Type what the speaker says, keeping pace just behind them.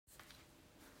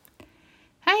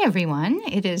Hi, everyone.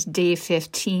 It is day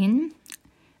 15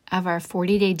 of our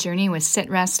 40-day journey with Sit,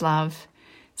 Rest, Love.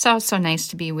 It's also nice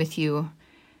to be with you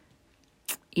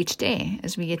each day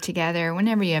as we get together,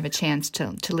 whenever you have a chance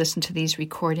to listen to these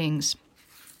recordings.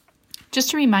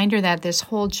 Just a reminder that this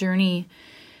whole journey,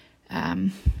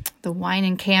 the wine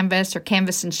and canvas or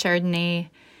canvas and Chardonnay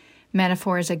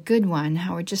metaphor is a good one,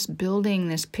 how we're just building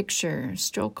this picture,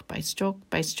 stroke by stroke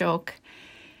by stroke,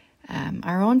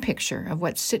 our own picture of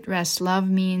what sit, rest, love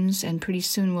means, and pretty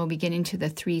soon we'll be getting to the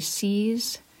 3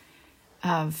 C's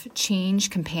of change,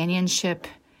 companionship,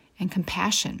 and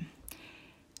compassion.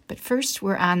 But first,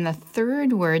 we're on the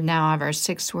 3rd word now of our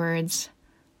 6 words,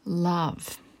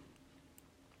 love.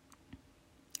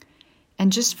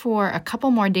 And just for a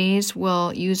couple more days,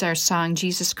 we'll use our song,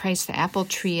 Jesus Christ, the Apple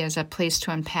Tree, as a place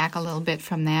to unpack a little bit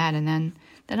from that, and then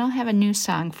I'll have a new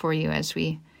song for you as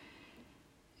we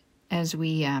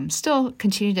still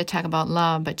continue to talk about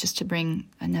love, but just to bring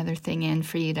another thing in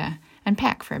for you to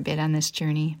unpack for a bit on this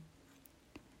journey.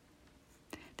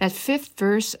 That 5th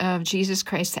verse of Jesus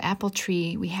Christ, the Apple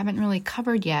Tree, we haven't really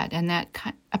covered yet, and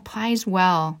that applies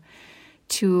well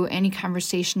to any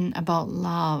conversation about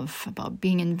love, about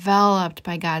being enveloped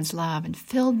by God's love and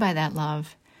filled by that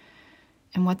love,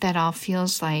 and what that all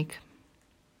feels like.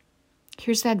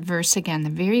 Here's that verse again, the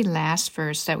very last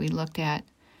verse that we looked at,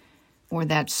 or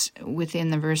that's within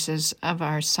the verses of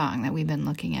our song that we've been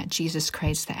looking at, Jesus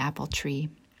Christ, the Apple Tree.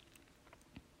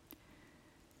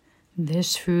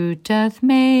 This fruit doth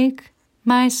make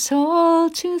my soul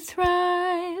to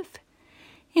thrive.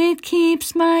 It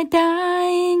keeps my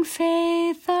dying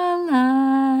faith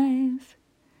alive.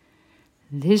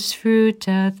 This fruit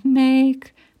doth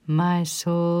make my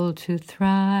soul to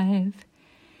thrive.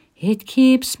 It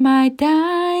keeps my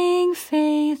dying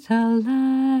faith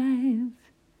alive,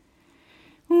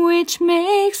 which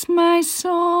makes my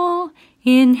soul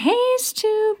in haste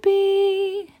to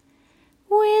be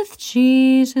with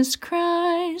Jesus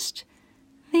Christ,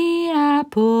 the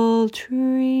apple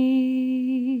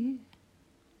tree.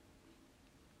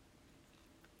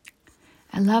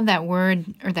 I love that word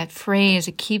or that phrase,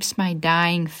 it keeps my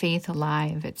dying faith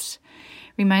alive. It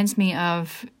reminds me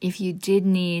of if you did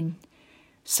need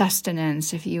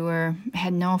sustenance, if you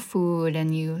had no food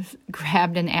and you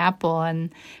grabbed an apple and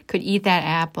could eat that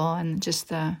apple, and just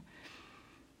the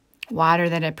water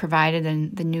that it provided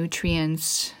and the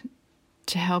nutrients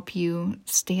to help you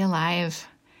stay alive,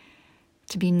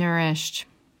 to be nourished.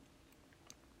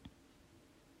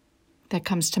 That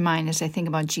comes to mind as I think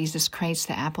about Jesus Christ,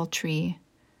 the apple tree.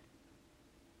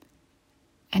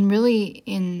 And really,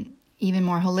 in even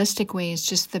more holistic ways,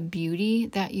 just the beauty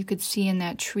that you could see in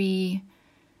that tree,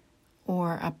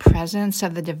 or a presence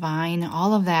of the divine.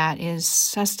 All of that is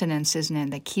sustenance, isn't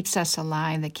it? That keeps us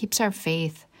alive, that keeps our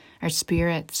faith, our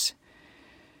spirits.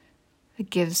 It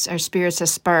gives our spirits a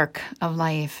spark of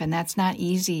life. And that's not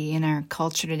easy in our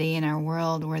culture today, in our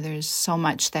world, where there's so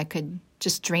much that could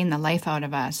just drain the life out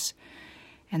of us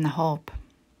and the hope.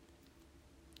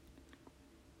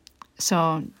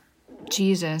 So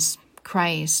Jesus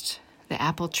Christ, the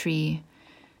apple tree,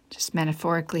 just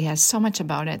metaphorically has so much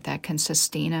about it that can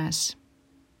sustain us.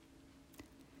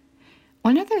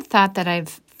 One other thought that I've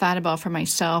thought about for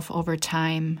myself over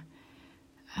time,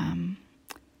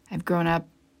 I've grown up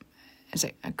as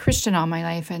a Christian all my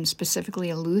life, and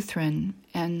specifically a Lutheran,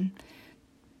 and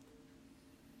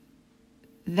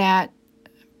that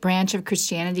branch of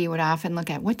Christianity would often look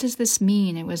at, what does this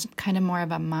mean? It was kind of more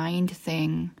of a mind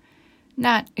thing,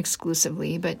 not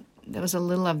exclusively, but there was a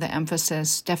little of the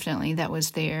emphasis, definitely, that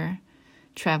was there,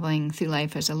 traveling through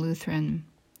life as a Lutheran.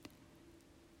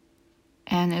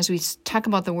 And as we talk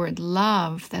about the word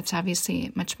love, that's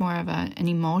obviously much more of an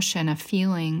emotion, a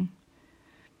feeling.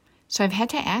 So I've had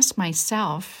to ask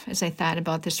myself, as I thought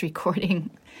about this recording,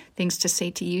 things to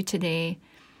say to you today,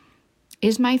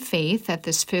 is my faith that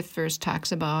this 5th verse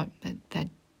talks about, that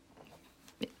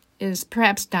is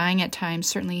perhaps dying at times,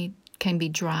 certainly can be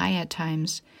dry at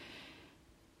times,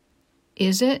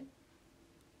 is it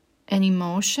an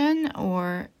emotion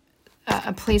or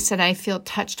a place that I feel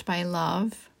touched by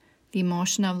love, the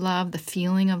emotion of love, the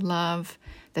feeling of love,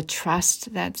 the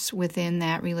trust that's within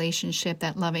that relationship,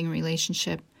 that loving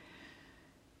relationship?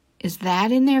 Is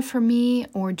that in there for me,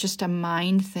 or just a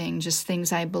mind thing, just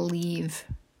things I believe,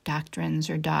 doctrines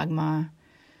or dogma,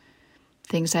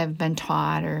 things I've been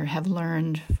taught or have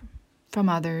learned from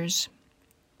others?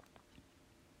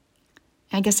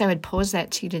 I guess I would pose that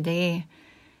to you today.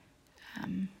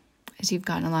 As you've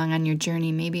gotten along on your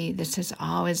journey, maybe this has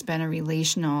always been a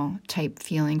relational type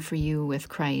feeling for you with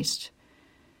Christ.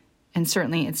 And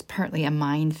certainly it's partly a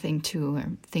mind thing too, or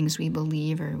things we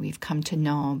believe or we've come to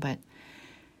know. But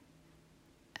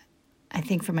I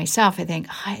think for myself,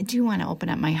 I do want to open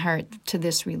up my heart to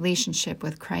this relationship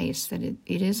with Christ, that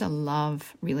it is a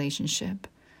love relationship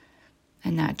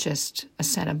and not just a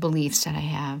set of beliefs that I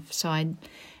have. So I'd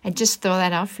just throw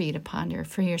that out for you to ponder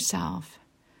for yourself.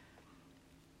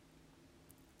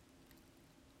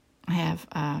 I have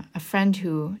a friend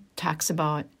who talks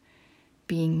about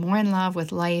being more in love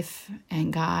with life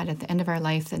and God at the end of our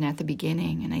life than at the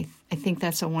beginning. And I think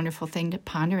that's a wonderful thing to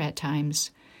ponder at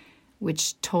times,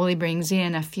 which totally brings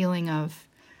in a feeling of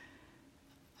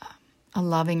a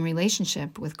loving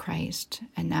relationship with Christ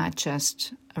and not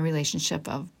just a relationship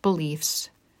of beliefs,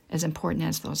 as important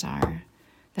as those are,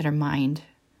 that our mind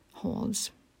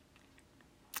holds.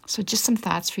 So just some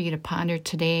thoughts for you to ponder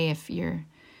today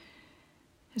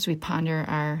as we ponder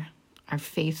our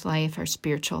faith life, our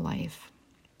spiritual life,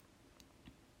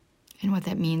 and what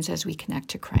that means as we connect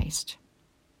to Christ.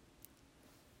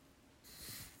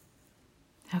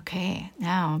 Okay,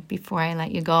 now before I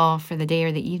let you go for the day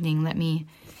or the evening, let me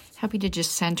help you to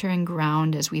just center and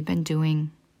ground as we've been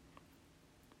doing.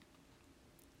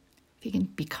 If you can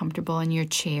be comfortable in your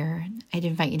chair, I'd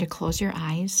invite you to close your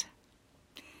eyes.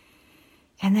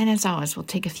 And then as always, we'll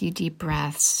take a few deep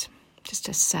breaths just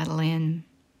to settle in.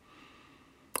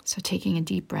 So taking a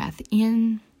deep breath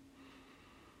in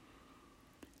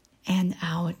and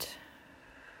out.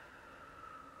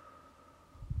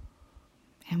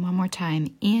 And one more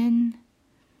time, in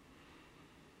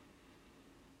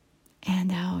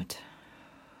and out.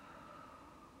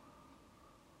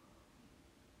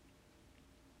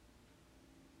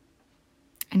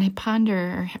 And I ponder,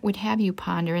 or would have you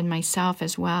ponder, and myself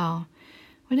as well,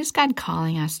 what is God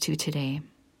calling us to today?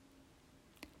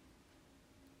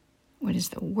 What is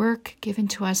the work given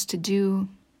to us to do?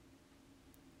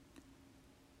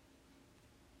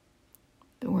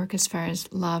 The work as far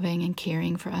as loving and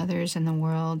caring for others in the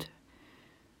world.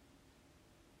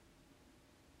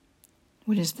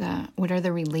 What are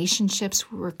the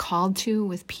relationships we're called to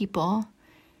with people,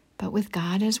 but with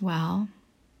God as well?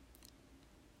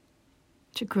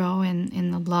 To grow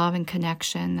in the love and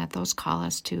connection that those call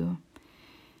us to.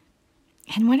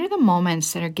 And what are the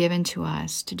moments that are given to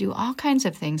us to do all kinds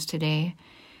of things today?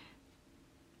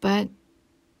 But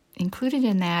included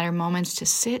in that are moments to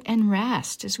sit and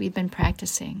rest as we've been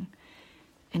practicing.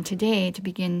 And today to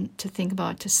begin to think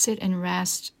about to sit and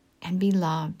rest and be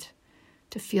loved,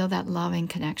 to feel that loving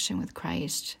connection with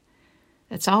Christ.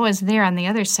 That's always there on the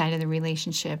other side of the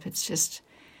relationship. It's just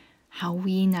how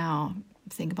we now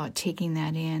think about taking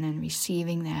that in and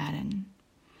receiving that and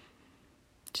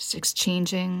just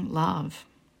exchanging love.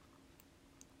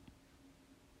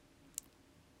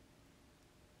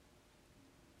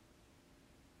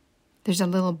 There's a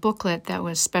little booklet that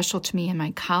was special to me in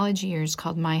my college years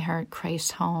called My Heart,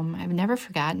 Christ's Home. I've never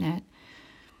forgotten it.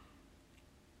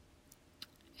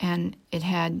 And it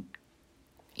had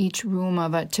each room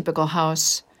of a typical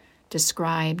house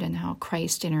described and how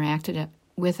Christ interacted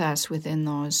with us within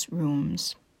those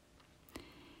rooms.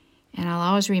 And I'll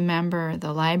always remember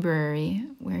the library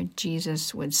where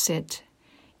Jesus would sit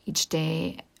each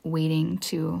day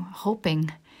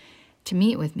hoping to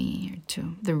meet with me, or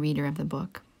to the reader of the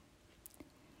book.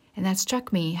 And that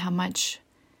struck me how much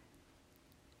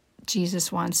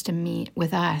Jesus wants to meet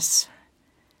with us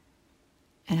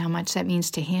and how much that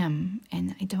means to him.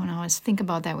 And I don't always think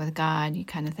about that with God. You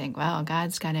kind of think, well,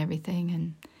 God's got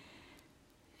everything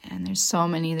and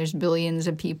there's billions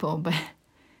of people, but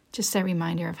just that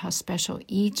reminder of how special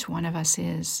each one of us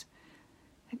is,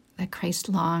 that Christ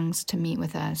longs to meet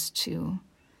with us, to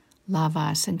love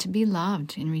us, and to be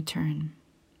loved in return.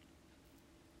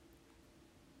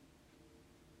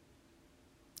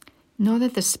 Know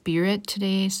that the Spirit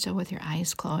today, still with your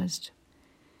eyes closed,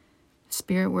 the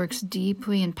Spirit works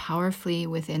deeply and powerfully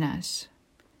within us,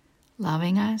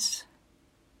 loving us,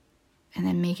 and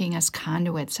then making us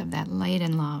conduits of that light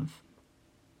and love.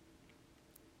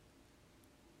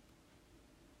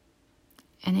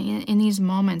 And in these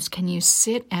moments, can you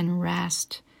sit and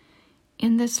rest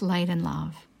in this light and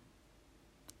love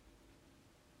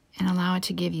and allow it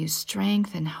to give you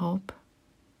strength and hope,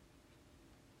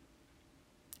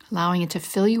 allowing it to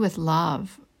fill you with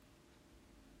love,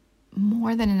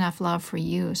 more than enough love for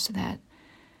you, so that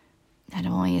not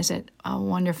only is it a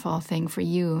wonderful thing for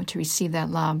you to receive that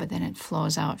love, but then it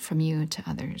flows out from you to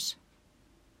others.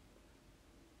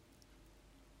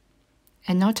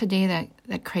 And know today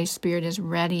that Christ's Spirit is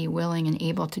ready, willing, and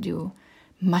able to do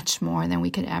much more than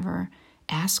we could ever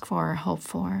ask for or hope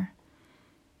for.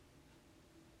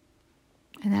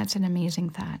 And that's an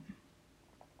amazing thought.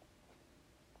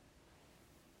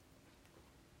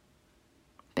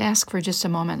 Ask for just a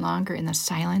moment longer in the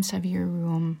silence of your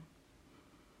room.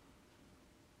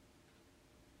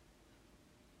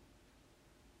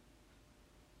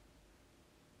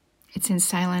 It's in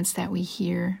silence that we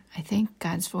hear, I think,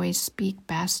 God's voice speak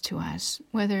best to us,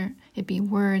 whether it be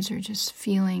words or just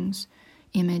feelings,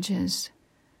 images.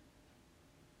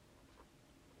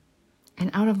 And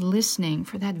out of listening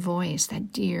for that voice,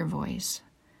 that dear voice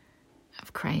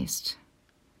of Christ,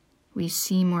 we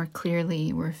see more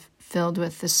clearly, we're filled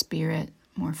with the Spirit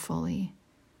more fully.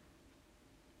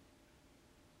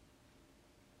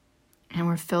 And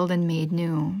we're filled and made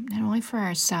new, not only for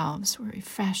ourselves, we're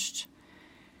refreshed.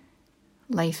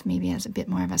 Life maybe has a bit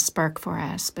more of a spark for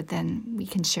us, but then we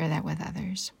can share that with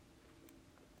others.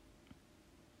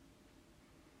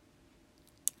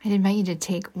 I'd invite you to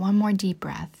take one more deep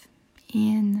breath,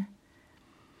 in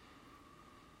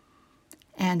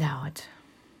and out.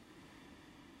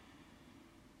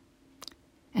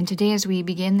 And today, as we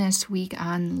begin this week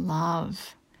on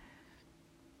love,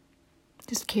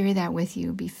 just carry that with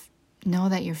you. Know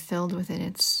that you're filled with it.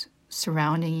 It's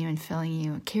surrounding you and filling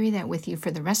you. Carry that with you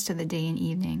for the rest of the day and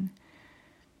evening.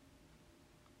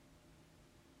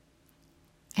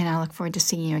 And I look forward to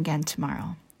seeing you again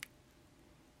tomorrow.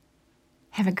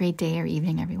 Have a great day or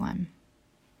evening, everyone.